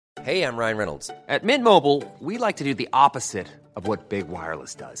Hey, I'm Ryan Reynolds. At Mint Mobile, we like to do the opposite of what Big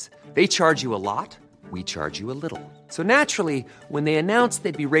Wireless does. They charge you a lot, we charge you a little. So naturally, when they announced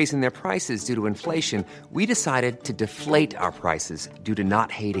they'd be raising their prices due to inflation, we decided to deflate our prices due to not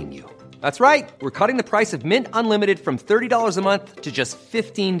hating you. That's right. We're cutting the price of Mint Unlimited from $30 a month to just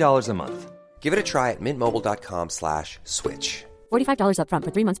 $15 a month. Give it a try at mintmobile.com/switch. $45 up front for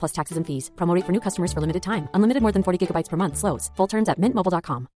 3 months plus taxes and fees. Promo rate for new customers for limited time. Unlimited more than 40 gigabytes per month. Slows full terms at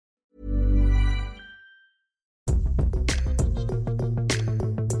mintmobile.com.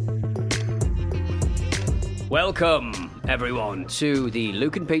 Welcome, everyone, to the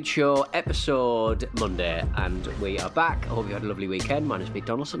Luke and Pete Show, episode Monday, and we are back. I hope you had a lovely weekend. My name is Pete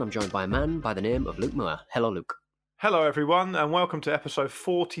Donaldson. I'm joined by a man by the name of Luke Moore. Hello, Luke. Hello, everyone, and welcome to episode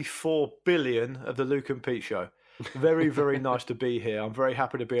 44 billion of the Luke and Pete Show. Very, very nice to be here. I'm very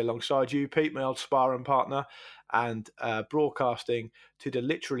happy to be alongside you, Pete, my old sparring partner, and broadcasting to the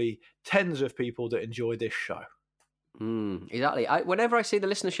literally tens of people that enjoy this show. Exactly. Whenever I see the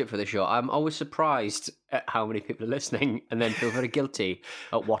listenership for the show, I'm always surprised at how many people are listening, and then feel very guilty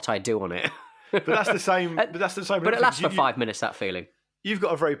at what I do on it. But that's the same. But it lasts for 5 minutes. That feeling. You've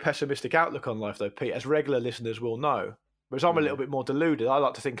got a very pessimistic outlook on life, though, Pete, as regular listeners will know. Whereas I'm a little bit more deluded. I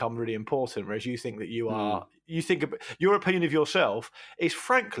like to think I'm really important, whereas you think that you are. You think your opinion of yourself is,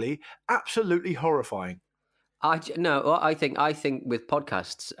 frankly, absolutely horrifying. I think with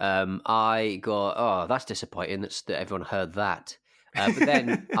podcasts, I go, oh, that's disappointing that everyone heard that. But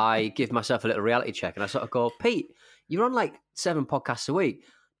then I give myself a little reality check, and I sort of go, Pete, you're on like 7 podcasts a week.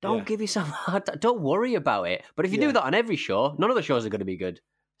 Don't give yourself don't worry about it. But if you do that on every show, none of the shows are going to be good.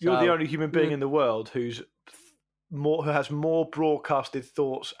 You're the only human being in the world who has more broadcasted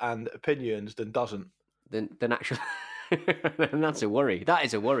thoughts and opinions than doesn't. Than actually, and that's a worry. That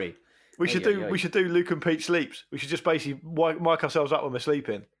is a worry. We should do Luke and Pete sleeps. We should just basically mic ourselves up when we're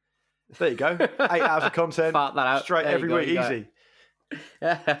sleeping. There you go. 8 hours of content. Fart that out. Straight every week, easy.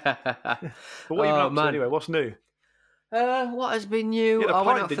 But what are you up to anyway? What's new? What has been new? I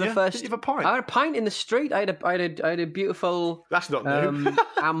went out for the first. Did you have a pint? I had a pint in the street. I had a beautiful. That's not new.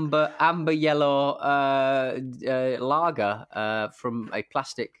 amber yellow lager from a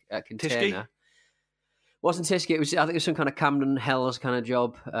plastic container. Tisky? Wasn't Tisky. I think it was some kind of Camden Hells kind of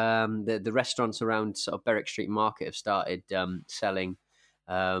job. The restaurants around sort of Berwick Street Market have started selling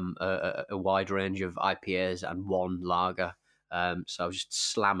a wide range of IPAs and one lager. So I was just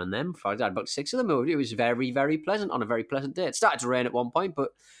slamming them. I had about 6 of them. It was very, very pleasant on a very pleasant day. It started to rain at one point, but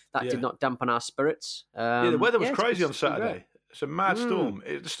that did not dampen our spirits. The weather was crazy on Saturday. It's a mad storm.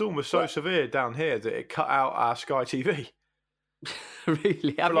 The storm was so severe down here that it cut out our Sky TV.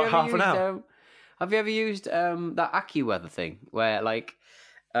 Really? For like half an hour. Have you ever used that AccuWeather thing where like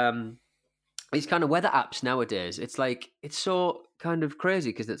these kind of weather apps nowadays? It's like it's so kind of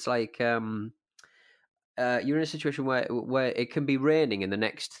crazy because it's like you're in a situation where it can be raining in the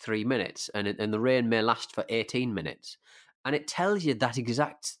next 3 minutes, and the rain may last for 18 minutes, and it tells you that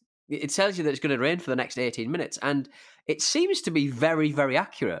It tells you that it's going to rain for the next 18 minutes, and it seems to be very, very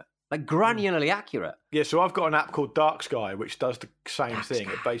accurate. Like granularly accurate. Yeah, so I've got an app called Dark Sky, which does the same thing.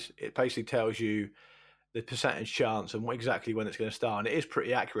 It basically tells you the percentage chance and exactly when it's going to start, and it is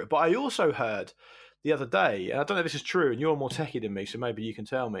pretty accurate. But I also heard the other day, and I don't know if this is true, and you're more techie than me, so maybe you can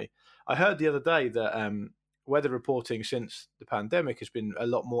tell me. I heard the other day that weather reporting since the pandemic has been a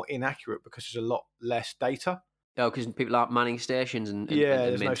lot more inaccurate because there's a lot less data. Oh, because people aren't manning stations and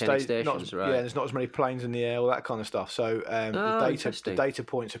there's maintaining stations, right? Yeah, there's not as many planes in the air, all that kind of stuff. So the data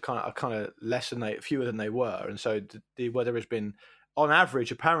points are kind of less fewer than they were, and so the weather has been, on average,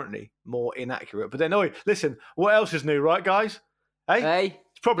 apparently more inaccurate. But then, listen, what else is new, right, guys? Hey,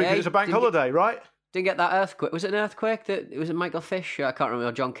 it's probably because it's a bank holiday, right? Didn't get that earthquake. Was it an earthquake? Was it Michael Fish? I can't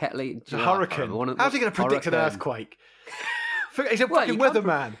remember. John Ketley. It's a hurricane. How's he going to predict an earthquake? He's a fucking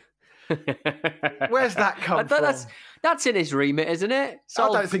weatherman. Where's that come from? That's in his remit, isn't it? I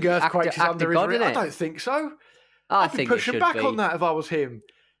don't think earthquakes is under his remit. I don't think so. I'd be pushing back on that if I was him.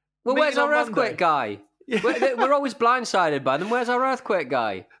 Well, where's our earthquake guy? We're always blindsided by them. Where's our earthquake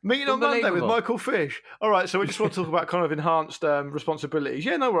guy? Meeting on Monday with Michael Fish. All right, so we just want to talk about kind of enhanced responsibilities.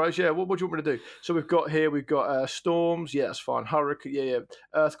 Yeah, no worries. Yeah, what do you want me to do? So we've got storms. Yeah, that's fine. Hurricane. Yeah.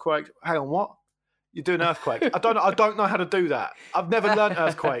 Earthquakes. Hang on, what? You're doing earthquakes. I don't know how to do that. I've never learned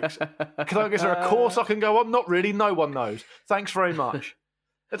earthquakes. Is there a course I can go on? Not really. No one knows. Thanks very much.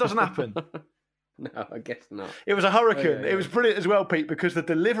 It doesn't happen. No, I guess not. It was a hurricane. Yeah. It was brilliant as well, Pete, because the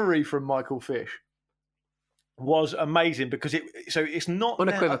delivery from Michael Fish was amazing because it's not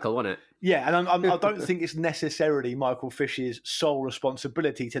unequivocal, wasn't it? Yeah, and I don't think it's necessarily Michael Fish's sole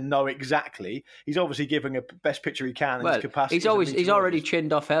responsibility to know exactly. He's obviously giving a best picture he can in his capacity. He's already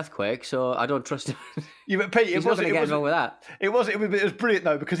chinned off Earthquake, so I don't trust him. Yeah, but Pete, he's not going to get wrong with that. It was brilliant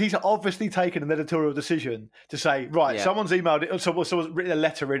though because he's obviously taken an editorial decision to say, right, someone's emailed it, someone's written a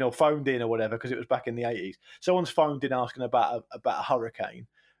letter in or phoned in or whatever because it was back in the 80s. Someone's phoned in asking about a hurricane,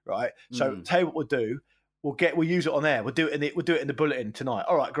 right? So tell you what we'll do. We'll use it on air. We'll do it in the bulletin tonight.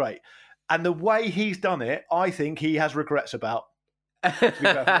 All right, great. And the way he's done it, I think he has regrets about.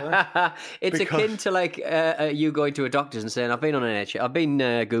 It's akin to like you going to a doctor's and saying, I've been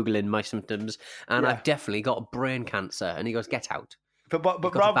Googling my symptoms and I've definitely got brain cancer. And he goes, get out.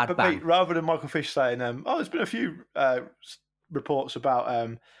 But rather than Michael Fish saying, there's been a few reports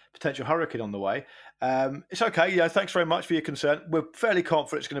about potential hurricane on the way. It's okay. Yeah, thanks very much for your concern. We're fairly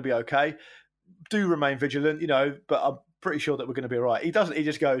confident it's going to be okay. Do remain vigilant, but I'm pretty sure that we're going to be all right. He doesn't. He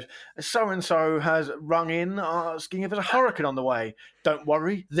just goes, so-and-so has rung in asking if there's a hurricane on the way. Don't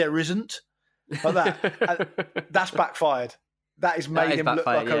worry, there isn't. Like that. That's backfired. That has made him look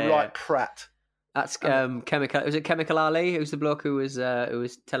like a right prat. That's Chemical. Was it Chemical Ali? Who's the bloke who was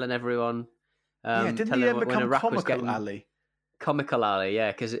telling everyone? Didn't he become Comical Ali? Comical Ali,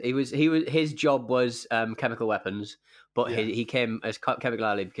 yeah, because his job was chemical weapons, but he came as Chemical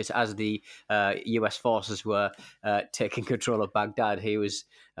Ali because as the US forces were taking control of Baghdad, he was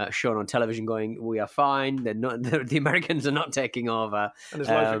shown on television going, "We are fine. They're not. The Americans are not taking over." And there's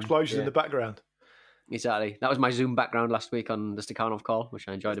loads of explosions in the background. Exactly. That was my Zoom background last week on the Stakhanov call, which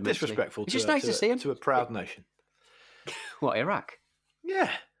I enjoyed immensely. Disrespectful. It's just nice to see him to a proud nation. What, Iraq?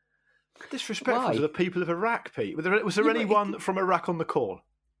 Yeah. Disrespectful to the people of Iraq, Pete. Was there anyone from Iraq on the call?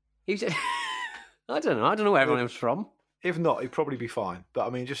 I don't know. I don't know where everyone was from. If not, he'd probably be fine. But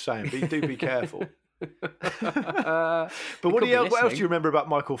I mean, just saying, do be careful. But what else do you remember about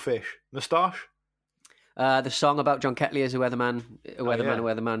Michael Fish? Moustache? The song about John Ketley as a weatherman, a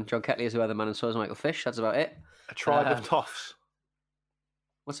weatherman. John Ketley as a weatherman, and so is Michael Fish. That's about it. A tribe of toffs.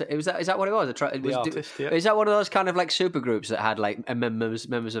 What's it? Is that what it was? Artist, yeah. Is that one of those kind of like super groups that had like members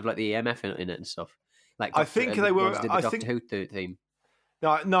of like the EMF in it and stuff? Like I think they were. Did the Doctor Who theme?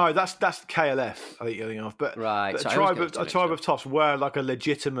 No, that's KLF. I think you're thinking of. But right, but a tribe of toffs were like a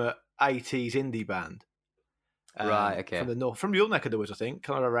legitimate 80s indie band. Right. Okay. From the north, from your neck of the woods, I think,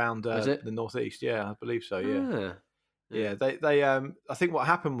 kind of around the northeast. Yeah, I believe so. Yeah. Yeah. They I think what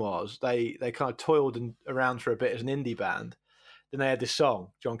happened was they kind of toiled around for a bit as an indie band. Then they had this song,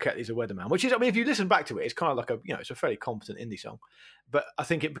 John Ketley's a Weatherman, which is, I mean, if you listen back to it, it's kind of like it's a fairly competent indie song. But I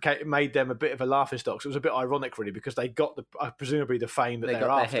think it made them a bit of a laughing stock. So it was a bit ironic, really, because they got presumably the fame that they're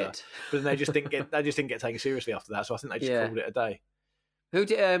after. But then they just didn't get taken seriously after that. So I think they just called it a day. Who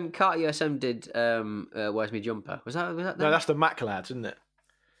did Carter USM did Where's Me Jumper? Was that them? No, that's the Mac Lads, isn't it?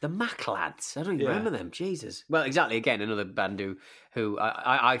 The Mac Lads. I don't even remember them. Jesus. Well, exactly. Again, another band who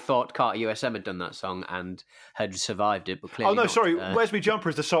I thought Carter USM had done that song and had survived it, but clearly sorry. Where's Me Jumper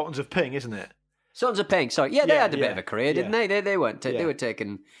is the Sultans of Ping, isn't it? Sultans of Ping. Sorry. Yeah, they had a bit of a career, didn't they? They weren't. They were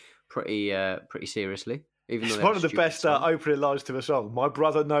taken pretty seriously. Even though it's one of the best opening lines to a song. My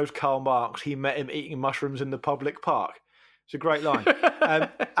brother knows Karl Marx. He met him eating mushrooms in the public park. It's a great line.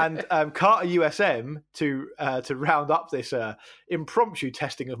 And Carter USM, to round up this impromptu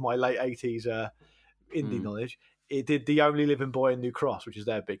testing of my late 80s indie knowledge, it did The Only Living Boy in New Cross, which is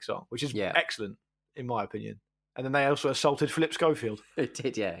their big song, which is excellent, in my opinion. And then they also assaulted Philip Schofield. It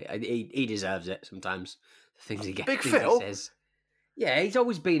did, yeah. He deserves it sometimes. The things he gets. Big Phil? He says. Yeah, he's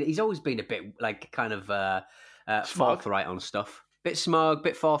always been a bit like kind of forthright on stuff. Bit smug,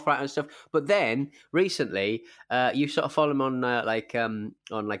 bit forthright and stuff. But then recently, you sort of follow him on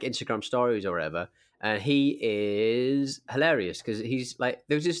Instagram stories or whatever, and he is hilarious because he's like,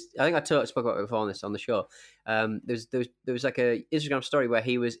 there was this. I think I spoke about it before on the show. There was like a Instagram story where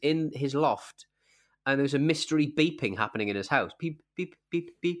he was in his loft, and there was a mystery beeping happening in his house. Beep beep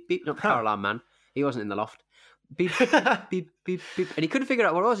beep beep beep. Not the car alarm man. He wasn't in the loft. Beep beep beep beep beep, and he couldn't figure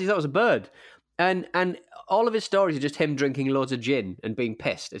out what it was. He thought it was a bird. And all of his stories are just him drinking loads of gin and being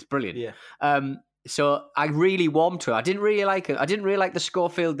pissed. It's brilliant. Yeah. So I really warmed to it. I didn't really like it. I didn't really like the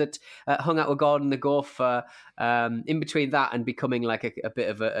Schofield that hung out with Gordon the Gopher. In between that and becoming like a bit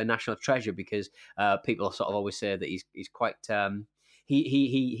of a national treasure, because people sort of always say that he's quite.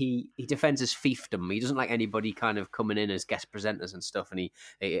 He defends his fiefdom. He doesn't like anybody kind of coming in as guest presenters and stuff, and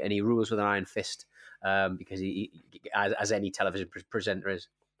he rules with an iron fist because he as any television presenter is.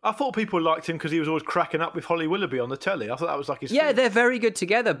 I thought people liked him because he was always cracking up with Holly Willoughby on the telly. I thought that was like his Yeah, thing. they're very good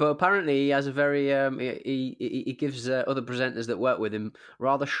together, but apparently he has a very he gives other presenters that work with him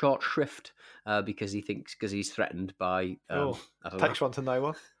rather short shrift because he's threatened by I don't know. Takes one to know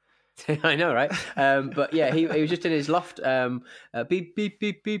one. I know, right? But yeah, he was just in his loft, beep beep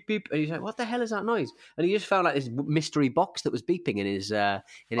beep beep beep, and he's like, "What the hell is that noise?" And he just found like this mystery box that was beeping in his loft.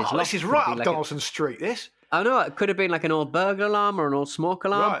 This is right up Donaldson Street. This. I know, it could have been like an old burglar alarm or an old smoke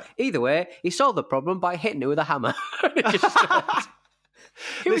alarm. Right. Either way, he solved the problem by hitting it with a hammer. It just stopped.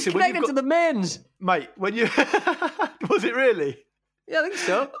 He was connected to the mains. Mate, when you... Was it really? Yeah, I think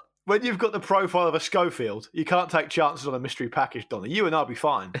so. When you've got the profile of a Schofield, you can't take chances on a mystery package, Donna. You and I'll be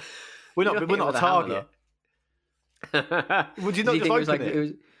fine. We're not a target. Would you not just open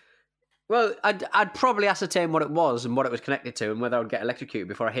it? Well, I'd probably ascertain what it was and what it was connected to and whether I would get electrocuted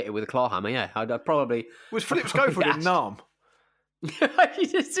before I hit it with a claw hammer, yeah. I'd probably... Was Philip Schofield in Nam?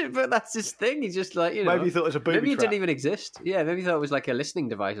 But that's his thing. He's just like, Maybe he thought it was a booby Maybe it trap. didn't even exist. Yeah, maybe he thought it was like a listening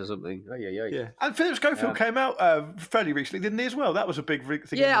device or something. Oh, yeah. And Philip Schofield came out fairly recently, didn't he, as well? That was a big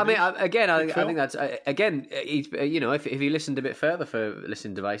thing. Yeah, I mean, I think that's... he's, if he listened a bit further for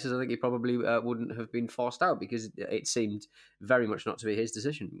listening devices, I think he probably wouldn't have been forced out because it seemed very much not to be his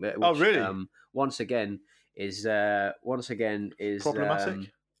decision. Which, really? Once again is problematic.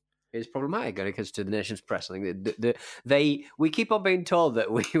 Is problematic when it comes to the nation's press. I think we keep on being told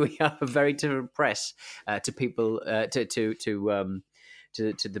that we have a very different press to people to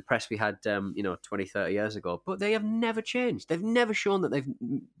the press we had 20, 30 years ago, but they have never changed. They've never shown that they've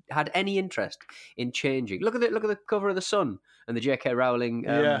had any interest in changing. Look at the cover of the Sun and the J.K. Rowling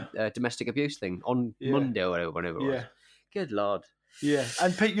domestic abuse thing on Monday or whatever it was. Yeah. Good Lord. Yeah,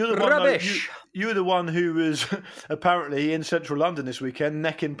 and Pete, you're the Rubbish. one. You were the one who was apparently in central London this weekend,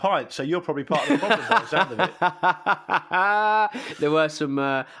 necking pints. So you're probably part of the problem by the sound of it. There were some.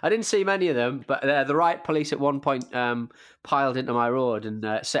 I didn't see many of them, but the riot police at one point piled into my road and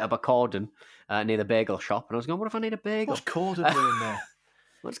set up a cordon near the bagel shop. And I was going, "What if I need a bagel?" What's cordon doing there?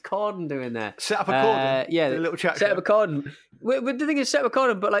 What's Corden doing there? Set up a cordon. Yeah, a little chat. Set up a cordon. But the thing is, set up a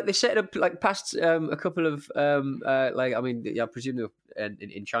cordon, but like they set it up like past a couple of I presume they were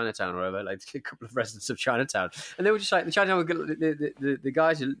in Chinatown or whatever, like a couple of residents of Chinatown, and they were just like the Chinatown, the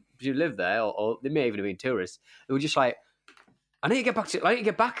guys who live there, or they may even have been tourists. They were just like, I need to get back.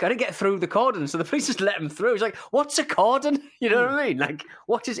 I didn't get through the cordon, so the police just let them through. It's like, what's a cordon? You know what I mean? Like,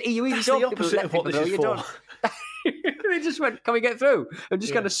 what is you either That's the opposite of what this is for. They just went, "Can we get through?" And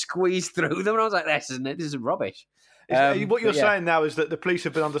just kind of squeezed through them. And I was like, "This is rubbish." What you're saying now is that the police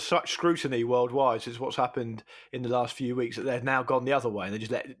have been under such scrutiny worldwide since what's happened in the last few weeks that they've now gone the other way and they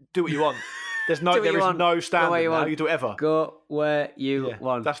just do what you want. There is no standard now. You do whatever. Go where you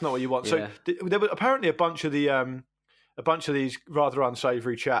want. That's not what you want. Yeah. So there were apparently a bunch of these rather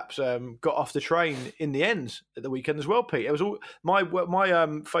unsavoury chaps got off the train in the end at the weekend as well, Pete. It was all my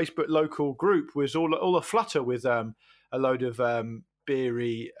Facebook local group was all a flutter with a load of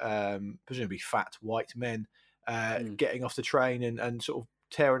beery, presumably fat white men getting off the train and sort of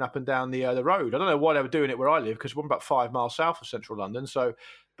tearing up and down the road. I don't know why they were doing it where I live because we're about 5 miles south of central London. So,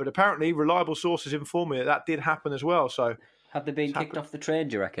 but apparently reliable sources inform me that did happen as well. So, have they been kicked off the train?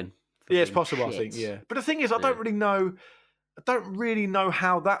 Do you reckon? Yeah, it's possible. I think. Yeah, but the thing is, I don't really know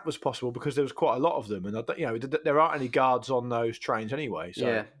how that was possible because there was quite a lot of them, and there aren't any guards on those trains anyway.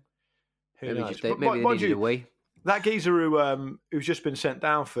 So who knows? Maybe they needed a wee. That geezer who's just been sent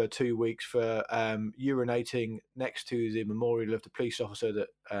down for 2 weeks for urinating next to the memorial of the police officer that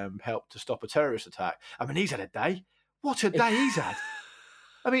helped to stop a terrorist attack. I mean, he's had a day. What a day he's had!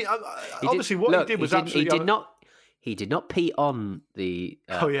 I mean, obviously, what he did was absolutely. He did not pee on the.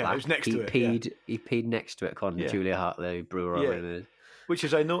 It was next to it. He peed next to it, according to Julia Hartley, brewer. Which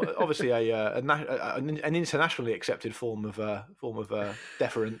is obviously an internationally accepted form of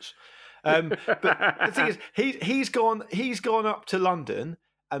deference. But the thing is, he's gone up to London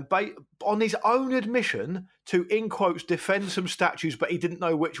and on his own admission to, in quotes, defend some statues, but he didn't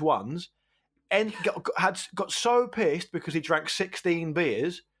know which ones, and got so pissed because he drank 16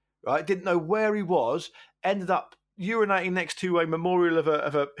 beers, right? Didn't know where he was, ended up urinating next to a memorial of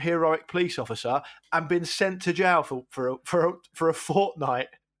a heroic police officer and been sent to jail for a fortnight.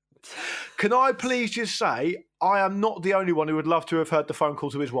 Can I please just say I am not the only one who would love to have heard the phone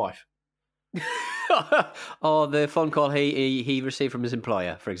call to his wife? Or the phone call he received from his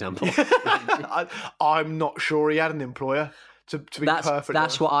employer, for example. I'm not sure he had an employer. To be perfect,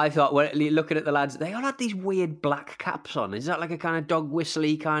 that's what I thought. When looking at the lads, they all had these weird black caps on. Is that like a kind of dog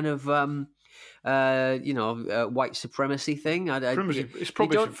whistly kind of white supremacy thing? It's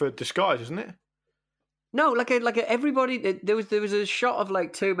probably for disguise, isn't it? No, everybody. There was a shot of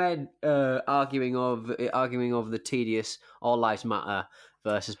like two men arguing of the tedious All Lives Matter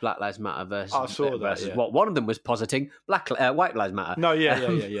versus Black Lives Matter versus. I saw that. Versus what one of them was positing White Lives Matter. No, yeah.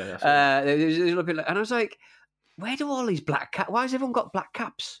 It was a little bit and I was like, where do all these black caps? Why has everyone got black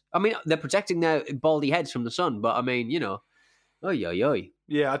caps? I mean, they're protecting their baldy heads from the sun, but I mean, oi.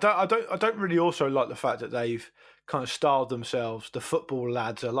 Yeah, I don't really also like the fact that they've kind of styled themselves the Football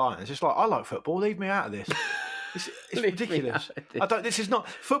Lads Alliance. It's like, I like football, leave me out of this. It's ridiculous.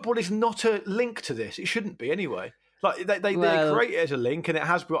 Football is not a link to this. It shouldn't be anyway. Like they create it as a link, and it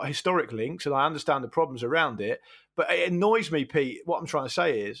has got historic links, and I understand the problems around it. But it annoys me, Pete. What I'm trying to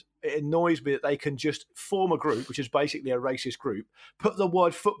say is, it annoys me that they can just form a group, which is basically a racist group, put the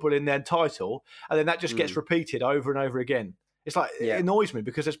word football in their title, and then that just gets repeated over and over again. It's like, it annoys me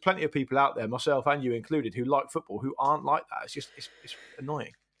because there's plenty of people out there, myself and you included, who like football, who aren't like that. It's just, it's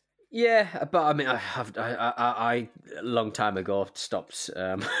annoying. Yeah, but I mean, I a long time ago stopped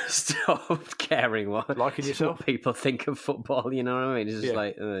caring what people think of football. You know what I mean? It's just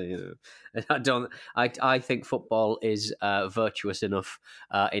I think football is virtuous enough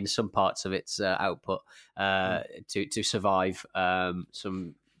in some parts of its output to survive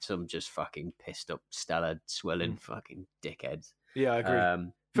some just fucking pissed up, Stella swilling fucking dickheads. Yeah, I agree.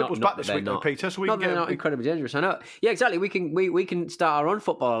 Football's back this week, though, Peter. So they're not incredibly dangerous. I know. Yeah, exactly. We can start our own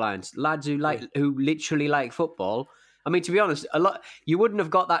football alliance. Lads who literally like football. I mean, to be honest, you wouldn't have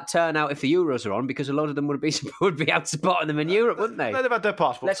got that turnout if the Euros are on, because a lot of them would be out supporting them in Europe, wouldn't they? They'd have had their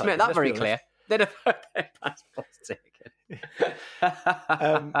passports. Let's make that very clear. They'd have had their passports taken.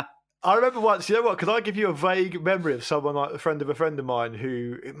 I remember once, you know what, because I give you a vague memory of someone like a friend of mine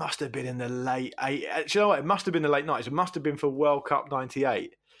who, it must have been in the late 80s. You know what, it must have been the late 90s. It must have been for World Cup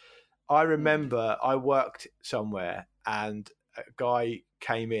 98. I remember I worked somewhere and a guy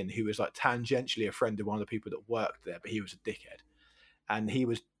came in who was like tangentially a friend of one of the people that worked there, but he was a dickhead. And he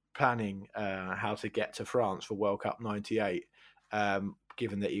was planning how to get to France for World Cup 98,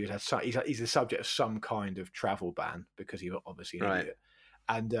 given that he's the subject of some kind of travel ban because he was obviously an idiot.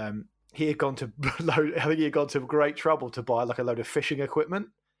 And he had gone to great trouble to buy like a load of fishing equipment,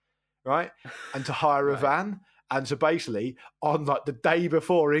 right? And to hire a van. And so basically, on like the day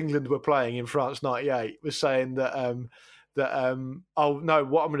before England were playing in France '98, was saying that oh no,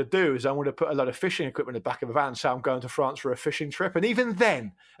 what I'm going to do is I'm going to put a lot of fishing equipment in the back of a van, so I'm going to France for a fishing trip. And even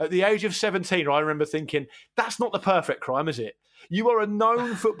then, at the age of 17, I remember thinking, that's not the perfect crime, is it? You are a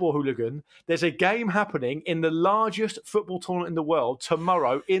known football hooligan. There's a game happening in the largest football tournament in the world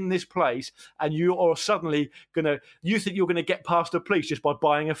tomorrow in this place, and you are suddenly you think you're going to get past the police just by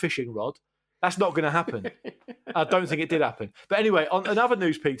buying a fishing rod. That's not going to happen. I don't think it did happen. But anyway, on another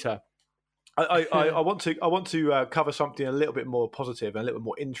news, Peter, I want to cover something a little bit more positive and a little bit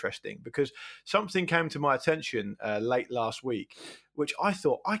more interesting, because something came to my attention late last week, which I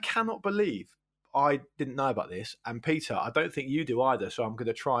thought, I cannot believe I didn't know about this. And Peter, I don't think you do either, so I'm going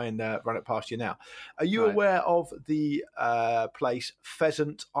to try and run it past you now. Are you aware of the place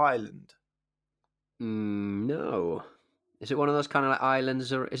Pheasant Island? No. Is it one of those kind of like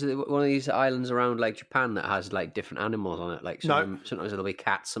islands, or is it one of these islands around like Japan that has like different animals on it? Like sometimes it'll be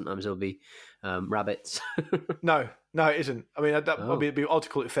cats, sometimes it'll be rabbits. No, it isn't. I mean, would be odd to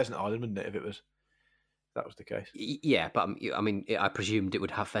call it Pheasant Island, wouldn't it, if that was the case? Yeah, but I mean, I presumed it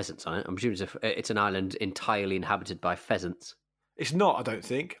would have pheasants on it. I'm presuming it's an island entirely inhabited by pheasants. It's not, I don't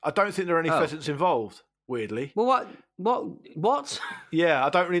think. I don't think there are any pheasants involved. Weirdly. Well, what? Yeah, I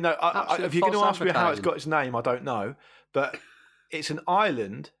don't really know. If you're going to ask me how it's got its name, I don't know. But it's an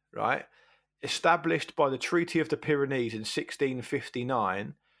island, right, established by the Treaty of the Pyrenees in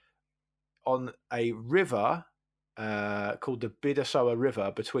 1659 on a river called the Bidassoa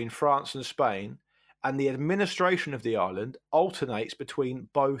River between France and Spain. And the administration of the island alternates between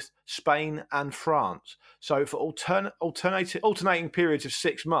both Spain and France. So for alternating periods of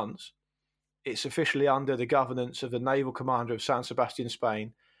 6 months, it's officially under the governance of the naval commander of San Sebastian,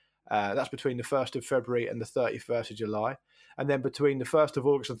 Spain. That's between the 1st of February and the 31st of July. And then between the 1st of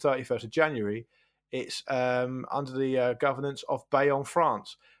August and 31st of January, it's under the governance of Bayonne,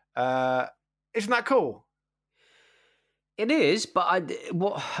 France. Isn't that cool? It is, but I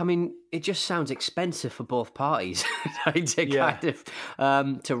mean, it just sounds expensive for both parties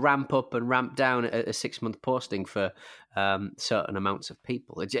to ramp up and ramp down a 6-month posting for certain amounts of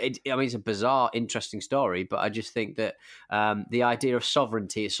people. I mean, it's a bizarre, interesting story, but I just think that the idea of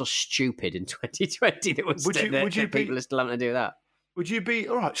sovereignty is so stupid in 2020 that people are still having to do that. Would you be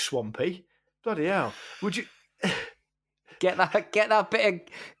all right, Swampy? Bloody hell! Would you? Get that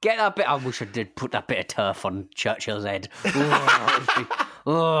bit. I wish I did put that bit of turf on Churchill's head.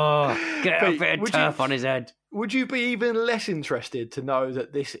 Oh, get a Pete, bit of would turf you- on his head. Would you be even less interested to know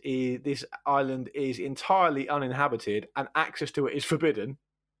that this island is entirely uninhabited and access to it is forbidden?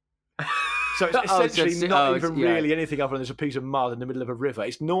 So it's essentially not even really anything other than there's a piece of mud in the middle of a river.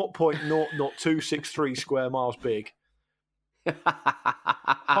 It's 0.00263 square miles big.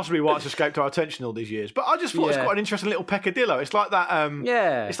 Possibly why it's escaped our attention all these years. But I just thought it's quite an interesting little peccadillo. It's like that.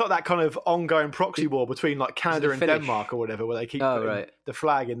 It's like that kind of ongoing proxy war between like Canada and Denmark or whatever, where they keep putting the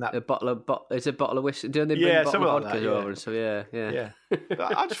flag in that. It's a bottle of whiskey. Don't they bring a bottle of vodka over? So yeah.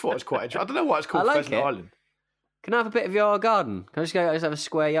 But I just thought it was quite interesting. I don't know why it's called Pheasant Island. Can I have a bit of your garden? Can I just have a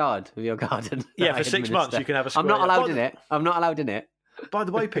square yard of your garden? Yeah, for 6 months you can have a square I'm not yard. allowed in it. I'm not allowed in it. By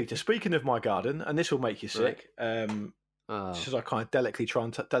the way, Peter, speaking of my garden, and this will make you sick, just as I kind of delicately try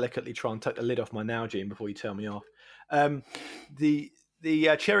and take the lid off my Nalgene before you tell me off. The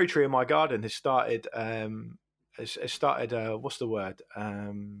cherry tree in my garden has started. What's the word?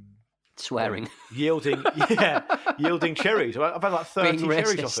 Swearing. Yielding cherries. I've had like 30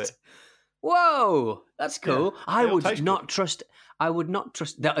 cherries off it. Whoa, that's cool. Yeah, I would not trust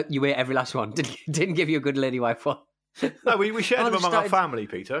that you ate every last one. Didn't give you a good lady wife one. No, we shared them among our family,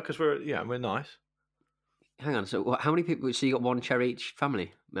 Peter, because we're nice. Hang on. So, how many people? So you got one cherry each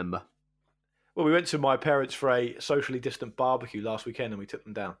family member? Well, we went to my parents for a socially distant barbecue last weekend, and we took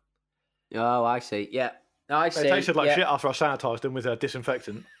them down. Oh, I see. Yeah, I see. They tasted like shit after I sanitised them with a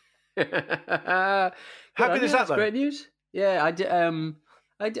disinfectant. How good is that, though? Great news. Yeah, I did.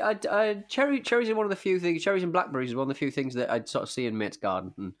 Cherries are one of the few things. Cherries and blackberries are one of the few things that I'd sort of see in mate's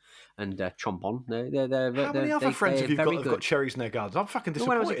garden and chomp on. How many other friends have you got that've got cherries in their gardens? I'm fucking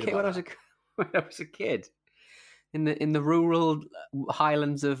disappointed. When I was a kid, in the rural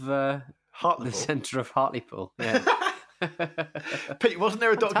highlands of the centre of Hartlepool. Yeah. Pete, wasn't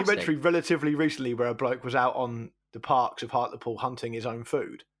there a documentary relatively recently where a bloke was out on the parks of Hartlepool hunting his own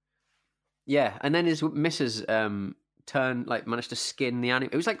food? Yeah, and then his missus managed to skin the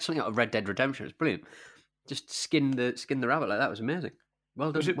animal. It was like something out of Red Dead Redemption. It was brilliant. Just skin the rabbit like that. Was amazing.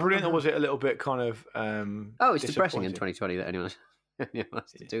 Well done. Was it brilliant, or was it a little bit kind of? It's depressing in 2020 that anyone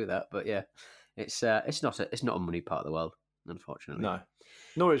has to do that. But yeah, it's not a money part of the world, unfortunately. No,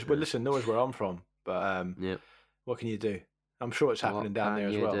 nor is where I'm from. But what can you do? I'm sure it's happening down there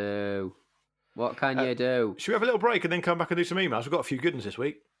as well. What can you do? Should we have a little break and then come back and do some emails? We've got a few good ones this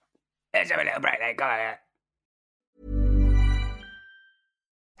week. Let's have a little break, then. Go on.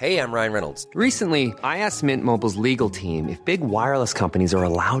 Hey, I'm Ryan Reynolds. Recently, I asked Mint Mobile's legal team if big wireless companies are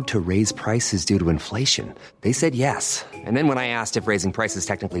allowed to raise prices due to inflation. They said yes. And then when I asked if raising prices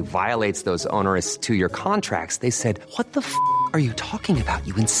technically violates those onerous 2-year contracts, they said, "What the f*** are you talking about,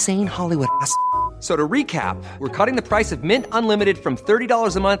 you insane Hollywood ass?" So to recap, we're cutting the price of Mint Unlimited from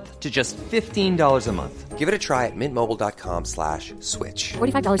 $30 a month to just $15 a month. Give it a try at mintmobile.com/switch.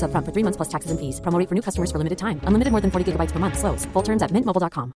 $45 up front for 3 months plus taxes and fees. Promo rate for new customers for limited time. Unlimited more than 40 gigabytes per month. Slows full terms at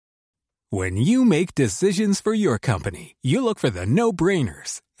mintmobile.com. When you make decisions for your company, you look for the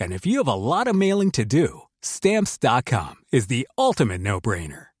no-brainers. And if you have a lot of mailing to do, Stamps.com is the ultimate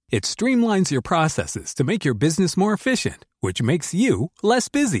no-brainer. It streamlines your processes to make your business more efficient, which makes you less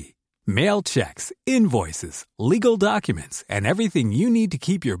busy. Mail checks, invoices, legal documents, and everything you need to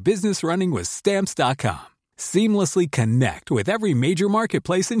keep your business running with Stamps.com. Seamlessly connect with every major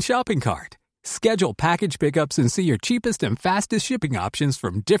marketplace and shopping cart. Schedule package pickups and see your cheapest and fastest shipping options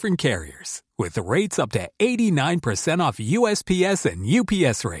from different carriers. With rates up to 89% off USPS and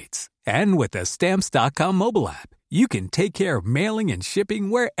UPS rates. And with the Stamps.com mobile app, you can take care of mailing and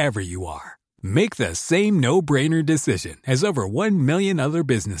shipping wherever you are. Make the same no-brainer decision as over 1 million other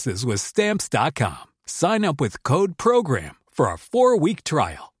businesses with Stamps.com. Sign up with code PROGRAM for a 4-week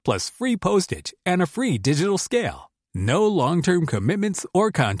trial, plus free postage and a free digital scale. No long-term commitments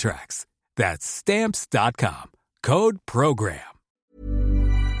or contracts. That's Stamps.com. Code PROGRAM.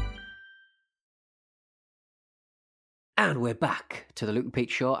 And we're back to the Luke and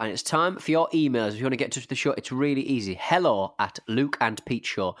Pete Show, and it's time for your emails. If you want to get in touch with the show, it's really easy.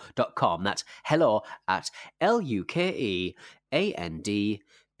 hello@lukeandpeteshow.com. That's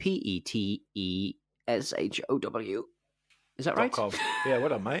hello@LUKEANDPETESHOW. Is that right? .com. Yeah, well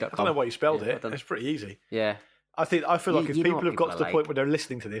done, mate. I don't know why you spelled it. It's pretty easy. Yeah. I feel like if people have got to the like. point where they're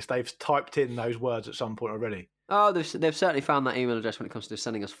listening to this, they've typed in those words at some point already. Oh, they've certainly found that email address when it comes to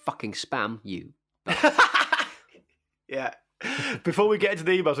sending us fucking spam, you. Yeah. Before we get into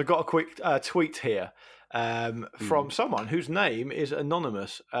the emails, I've got a quick tweet here from someone whose name is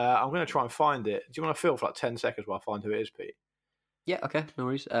anonymous. I'm going to try and find it. Do you want to fill for like 10 seconds while I find who it is, Pete? Yeah, okay, no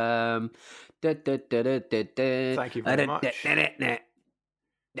worries. Thank you very much.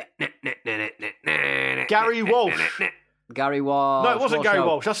 Gary Walsh. Gary Walsh. No, it wasn't Gary out.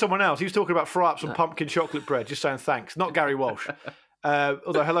 Walsh. That's someone else. He was talking about fry up some pumpkin chocolate bread. Just saying thanks. Not Gary Walsh.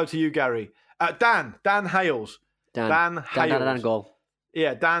 Although hello to you, Gary. Dan Hales. Dan Goal.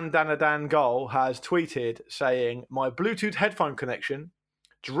 Yeah, Dan Goal has tweeted saying, my Bluetooth headphone connection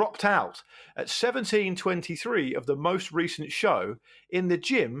dropped out at 17:23 of the most recent show in the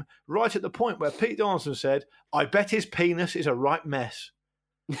gym, right at the point where Pete Donaldson said, I bet his penis is a right mess.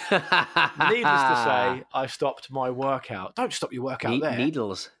 Needless to say, I stopped my workout. Don't stop your workout there.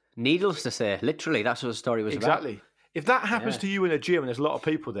 Needles to say. Literally, that's what the story was about. Exactly. If that happens to you in a gym and there's a lot of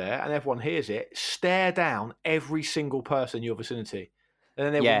people there and everyone hears it, stare down every single person in your vicinity. And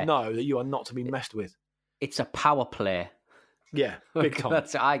then they will know that you are not to be messed with. It's a power play. Yeah, big time.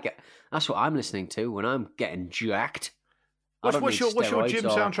 That's what I'm listening to when I'm getting jacked. What's your gym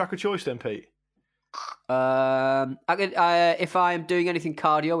soundtrack of choice then, Pete? If I'm doing anything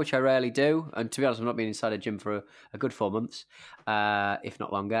cardio, which I rarely do, and to be honest, I've not been inside a gym for a good 4 months, if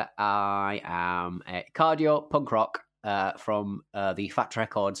not longer. I am a cardio punk rock from the Fat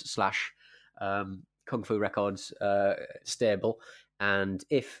Records / Kung Fu Records stable. And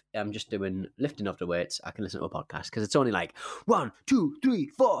if I'm just doing lifting of the weights, I can listen to a podcast because it's only like 1, 2, 3,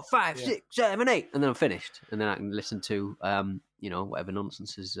 4, 5, 6, 7, 8, and then I'm finished. And then I can listen to whatever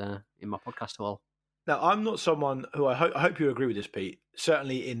nonsense is in my podcast hall. Now, I'm not someone who I hope you agree with this, Pete.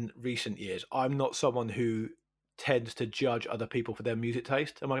 Certainly in recent years, I'm not someone who tends to judge other people for their music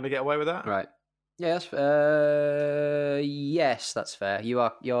taste. Am I going to get away with that? Right. Yeah, yes, that's fair.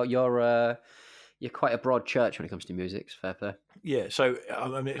 You're quite a broad church when it comes to music. It's fair play. Yeah, so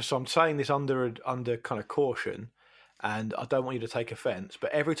I'm saying this under kind of caution, and I don't want you to take offence.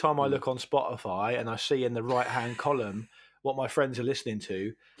 But every time I look on Spotify and I see in the right-hand column what my friends are listening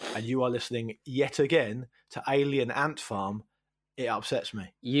to, and you are listening yet again to Alien Ant Farm, it upsets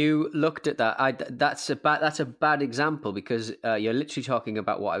me. You looked at that. That's a bad example because you're literally talking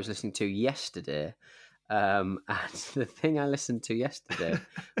about what I was listening to yesterday. And the thing I listened to yesterday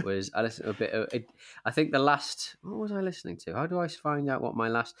was I listened to a bit of it. I think the last. What was I listening to? How do I find out what my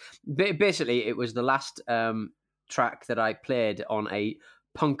last? Basically, it was the last track that I played on a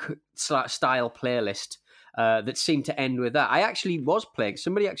punk style playlist. That seemed to end with that. I actually was playing.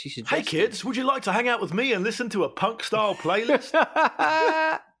 Somebody actually suggested. Hey kids, would you like to hang out with me and listen to a punk style playlist?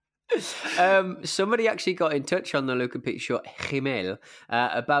 Somebody actually got in touch on the Luke and Pete show Gmail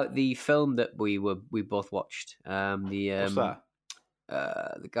about the film that we both watched. What's that?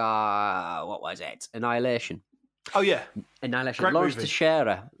 The guy. What was it? Annihilation. Oh yeah, Annihilation. Great Lawrence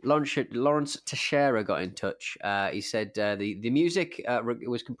movie. Lawrence Teixeira got in touch. He said the music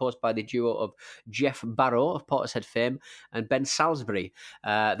was composed by the duo of Jeff Barrow of Portishead fame and Ben Salisbury.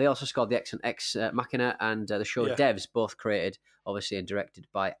 They also scored the excellent Ex Machina and the show Devs, both created, obviously, and directed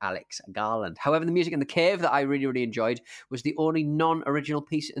by Alex Garland. However, the music in The Cave that I really, really enjoyed was the only non-original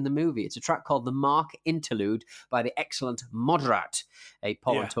piece in the movie. It's a track called The Mark Interlude by the excellent Moderat, a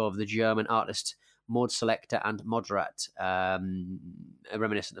portmanteau of the German artist Mode Selector and Moderat,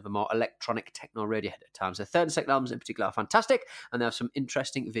 reminiscent of a more electronic techno Radiohead at times. The third and second albums in particular are fantastic, and they have some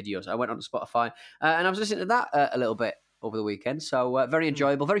interesting videos. I went on to Spotify, and I was listening to that a little bit over the weekend, so very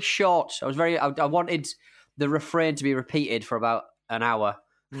enjoyable, very short. I wanted the refrain to be repeated for about an hour,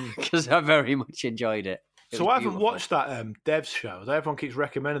 because I very much enjoyed it. So I haven't watched that Devs show. Everyone keeps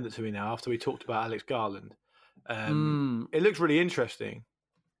recommending it to me now after we talked about Alex Garland. It looks really interesting.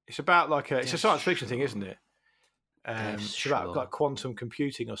 It's about it's a science fiction thing, isn't it? It's about like quantum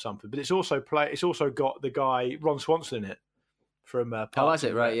computing or something. But it's also got the guy Ron Swanson in it from. Oh, is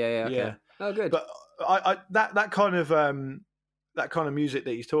it right? Yeah. Okay. Yeah. Oh, good. But that kind of music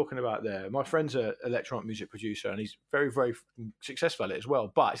that he's talking about there. My friend's an electronic music producer, and he's very, very successful at it as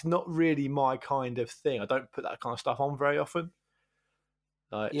well. But it's not really my kind of thing. I don't put that kind of stuff on very often.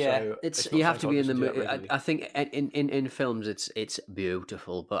 So it's you have to be in the mood. I think in films it's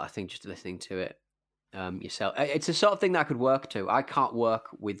beautiful, but I think just listening to it yourself, it's the sort of thing that I could work to. I can't work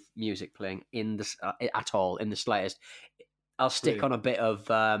with music playing at all in the slightest. I'll stick on a bit of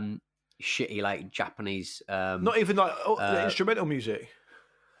shitty like Japanese. Not even like the instrumental music.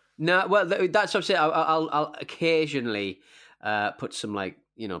 No, well that's what I'm saying. I'll occasionally put some like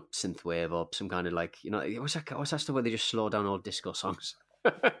synthwave or some kind of like what's that stuff where they just slow down old disco songs.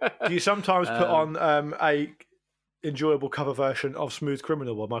 Do you sometimes put on a enjoyable cover version of Smooth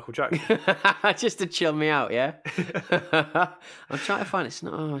Criminal by Michael Jackson? Just to chill me out, yeah? I'm trying to find it's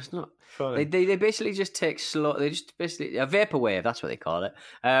not funny. They basically just take slow. They just basically a vaporwave. That's what they call it.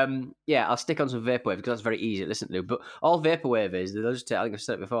 I'll stick on some vaporwave because that's very easy to listen to. But all vaporwave is they'll just take. I think I've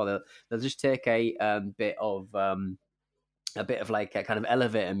said it before. They'll just take a bit of a bit of like a kind of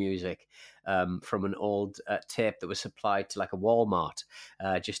elevator music from an old tape that was supplied to like a Walmart,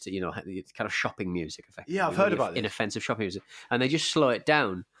 just to, it's kind of shopping music, effectively. Yeah, I've heard about this. Inoffensive shopping music, and they just slow it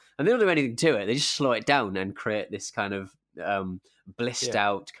down, and they don't do anything to it. They just slow it down and create this kind of blissed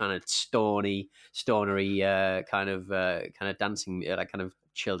out, kind of stonery kind of dancing, like kind of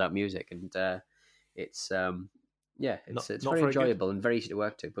chilled out music, and it's very enjoyable and very easy to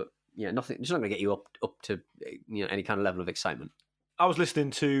work to, but. Yeah, nothing. It's not going to get you up to any kind of level of excitement. I was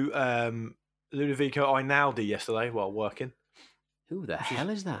listening to Ludovico Einaudi yesterday while working. Who the hell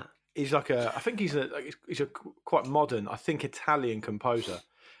is that? He's like I think he's a quite modern, I think Italian composer,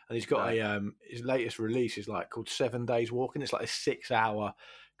 and he's got his latest release is like called 7 Days Walking. It's like a 6 hour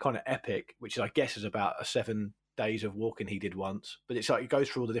kind of epic, which I guess is about a 7 days of walking he did once. But it's like it goes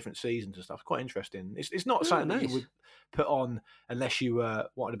through all the different seasons and stuff. It's quite interesting. It's not something that you would put on unless you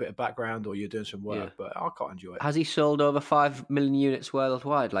wanted a bit of background or you're doing some work, but I quite enjoy it. Has he sold over 5 million units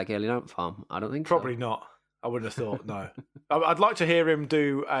worldwide like Alien Ant Farm? I don't think Probably not. I wouldn't have thought, no. I'd like to hear him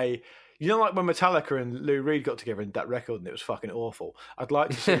do like when Metallica and Lou Reed got together in that record and it was fucking awful. I'd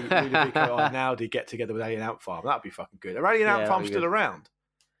like to see Ludovico Einaudi get together with Alien Ant Farm. That'd be fucking good. Are Alien Ant Farm still around?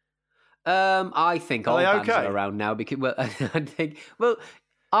 I think all bands are around now because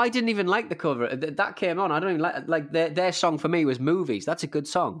I didn't even like the cover that came on. I don't even like their song for me was Movies. That's a good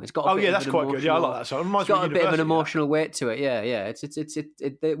song. It's got that's quite good. Yeah, I like that song. It's got a bit of an emotional weight to it. Yeah.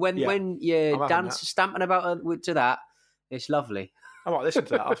 When you dance stamping about to that, it's lovely. I might listen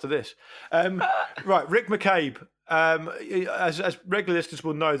to that after this. Right, Rick McCabe. As regular listeners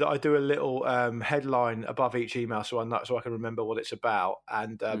will know that I do a little headline above each email so I can remember what it's about.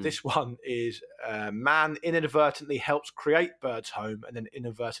 And this one is man inadvertently helps create Bird's home and then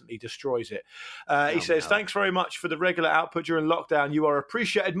inadvertently destroys it. He says, thanks very much for the regular output during lockdown. You are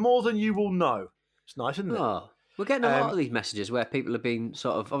appreciated more than you will know. It's nice, isn't it? Oh. We're getting a lot of these messages where people have been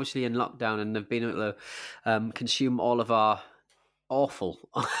sort of obviously in lockdown and they've been able to consume all of our awful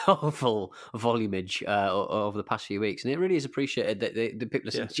volumage over the past few weeks, and it really is appreciated that the people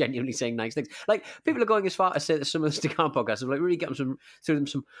are genuinely saying nice things. Like people are going as far as say that some of the Stakhan podcasts have like really got them through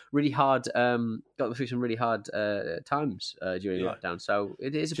some really hard times during lockdown. So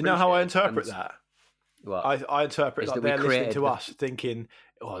it is. Do you know how I interpret that? Well, I interpret like they're listening to us thinking,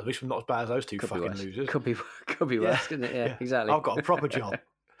 "Oh, at least we're not as bad as those two fucking losers." Could be worse, couldn't it? Yeah, exactly. I've got a proper job,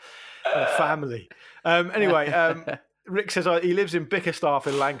 a family. Anyway. Rick says he lives in Bickerstaff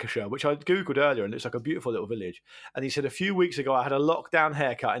in Lancashire, which I Googled earlier, and it's like a beautiful little village. And he said, a few weeks ago, I had a lockdown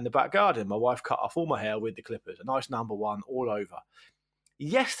haircut in the back garden. My wife cut off all my hair with the clippers, a nice number one all over.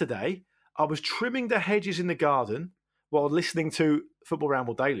 Yesterday, I was trimming the hedges in the garden while listening to Football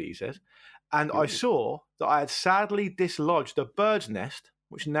Ramble Daily, he says, and I saw that I had sadly dislodged a bird's nest,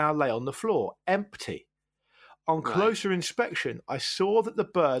 which now lay on the floor, empty. On closer inspection, I saw that the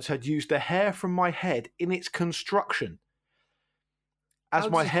birds had used the hair from my head in its construction. As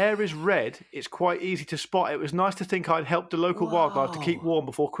my hair is red, it's quite easy to spot. It was nice to think I'd helped the local wildlife to keep warm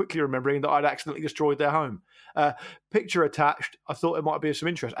before quickly remembering that I'd accidentally destroyed their home. Picture attached. I thought it might be of some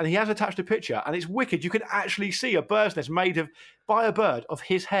interest. And he has attached a picture, and it's wicked. You can actually see a bird's nest made by a bird of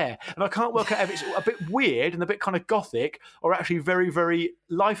his hair. And I can't work out if it's a bit weird and a bit kind of gothic or actually very, very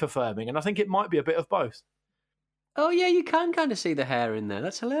life-affirming. And I think it might be a bit of both. Oh, yeah, you can kind of see the hair in there.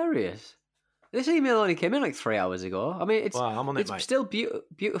 That's hilarious. This email only came in like 3 hours ago. I mean, I'm on it, mate. Still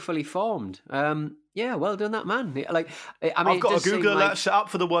beautifully formed. Yeah, well done, that man. Like, I mean, I've got a Google alert set up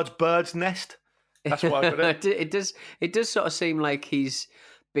for the words bird's nest. That's why I've got it. It does sort of seem like he's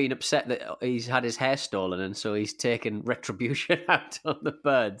been upset that he's had his hair stolen, and so he's taken retribution out on the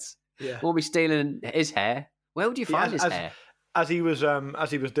birds. Yeah. Won't be stealing his hair. Where would you find his hair? As he was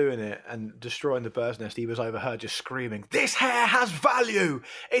doing it and destroying the bird's nest, he was overheard just screaming, "This hair has value!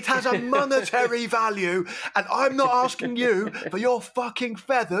 It has a monetary value, and I'm not asking you for your fucking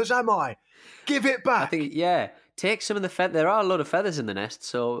feathers, am I? Give it back!" I think, take some of the feathers. There are a lot of feathers in the nest,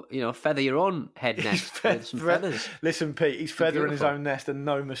 so, feather your own head nest with some feathers. Listen, Pete, he's feathering his own nest and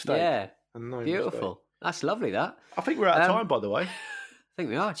no mistake. Yeah, beautiful. Mistake. That's lovely, that. I think we're out of time, by the way. I think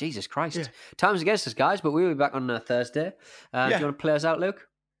we are. Jesus Christ. Yeah. Time's against us, guys, but we'll be back on Thursday. Do you want to play us out, Luke?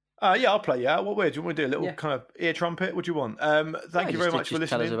 Yeah, I'll play you out. What way? Do you want to do a little kind of ear trumpet? What do you want? Thank you very much for listening.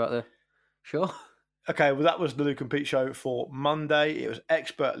 Tell us about the show. Okay, well, that was the Luke and Pete show for Monday. It was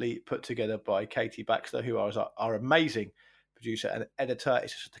expertly put together by Katie Baxter, who is our amazing producer and editor.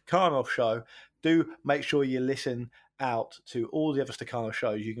 It's a Stakhanov show. Do make sure you listen out to all the other Stakhanov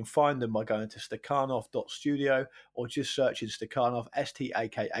shows. You can find them by going to stakhanov.studio or just searching Stakhanov,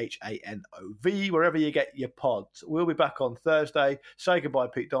 Stakhanov, wherever you get your pods. We'll be back on Thursday. Say goodbye,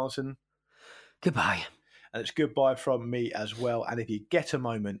 Pete Donaldson. Goodbye. And it's goodbye from me as well. And if you get a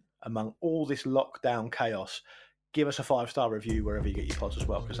moment among all this lockdown chaos, give us a 5-star review wherever you get your pods as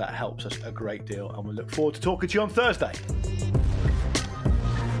well, because that helps us a great deal. And we look forward to talking to you on Thursday.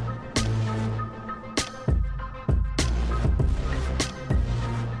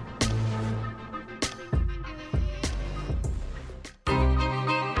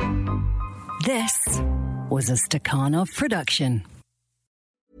 This was a Stakhanov production.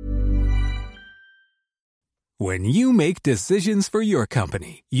 When you make decisions for your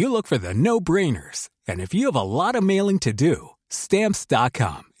company, you look for the no-brainers. And if you have a lot of mailing to do,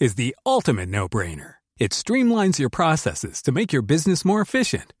 Stamps.com is the ultimate no-brainer. It streamlines your processes to make your business more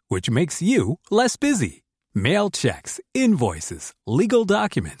efficient, which makes you less busy. Mail checks, invoices, legal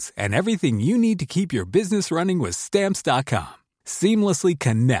documents, and everything you need to keep your business running with Stamps.com. Seamlessly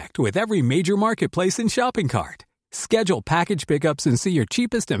connect with every major marketplace and shopping cart. Schedule package pickups and see your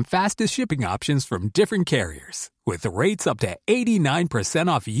cheapest and fastest shipping options from different carriers, with rates up to 89%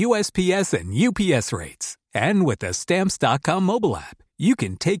 off USPS and UPS rates. And with the Stamps.com mobile app, you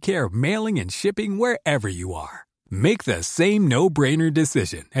can take care of mailing and shipping wherever you are. Make the same no-brainer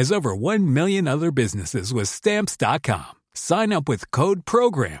decision as over 1 million other businesses with Stamps.com. Sign up with code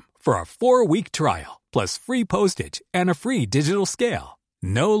PROGRAM for a 4-week trial, plus free postage and a free digital scale.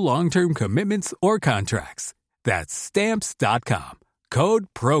 No long-term commitments or contracts. That's Stamps.com. Code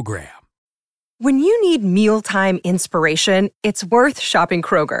PROGRAM. When you need mealtime inspiration, it's worth shopping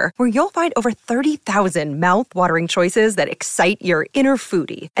Kroger, where you'll find over 30,000 mouth-watering choices that excite your inner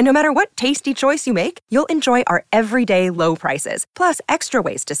foodie. And no matter what tasty choice you make, you'll enjoy our everyday low prices, plus extra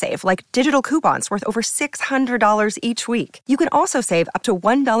ways to save, like digital coupons worth over $600 each week. You can also save up to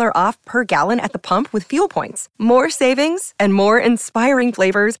 $1 off per gallon at the pump with fuel points. More savings and more inspiring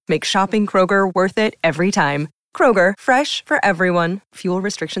flavors make shopping Kroger worth it every time. Kroger, fresh for everyone. Fuel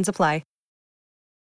restrictions apply.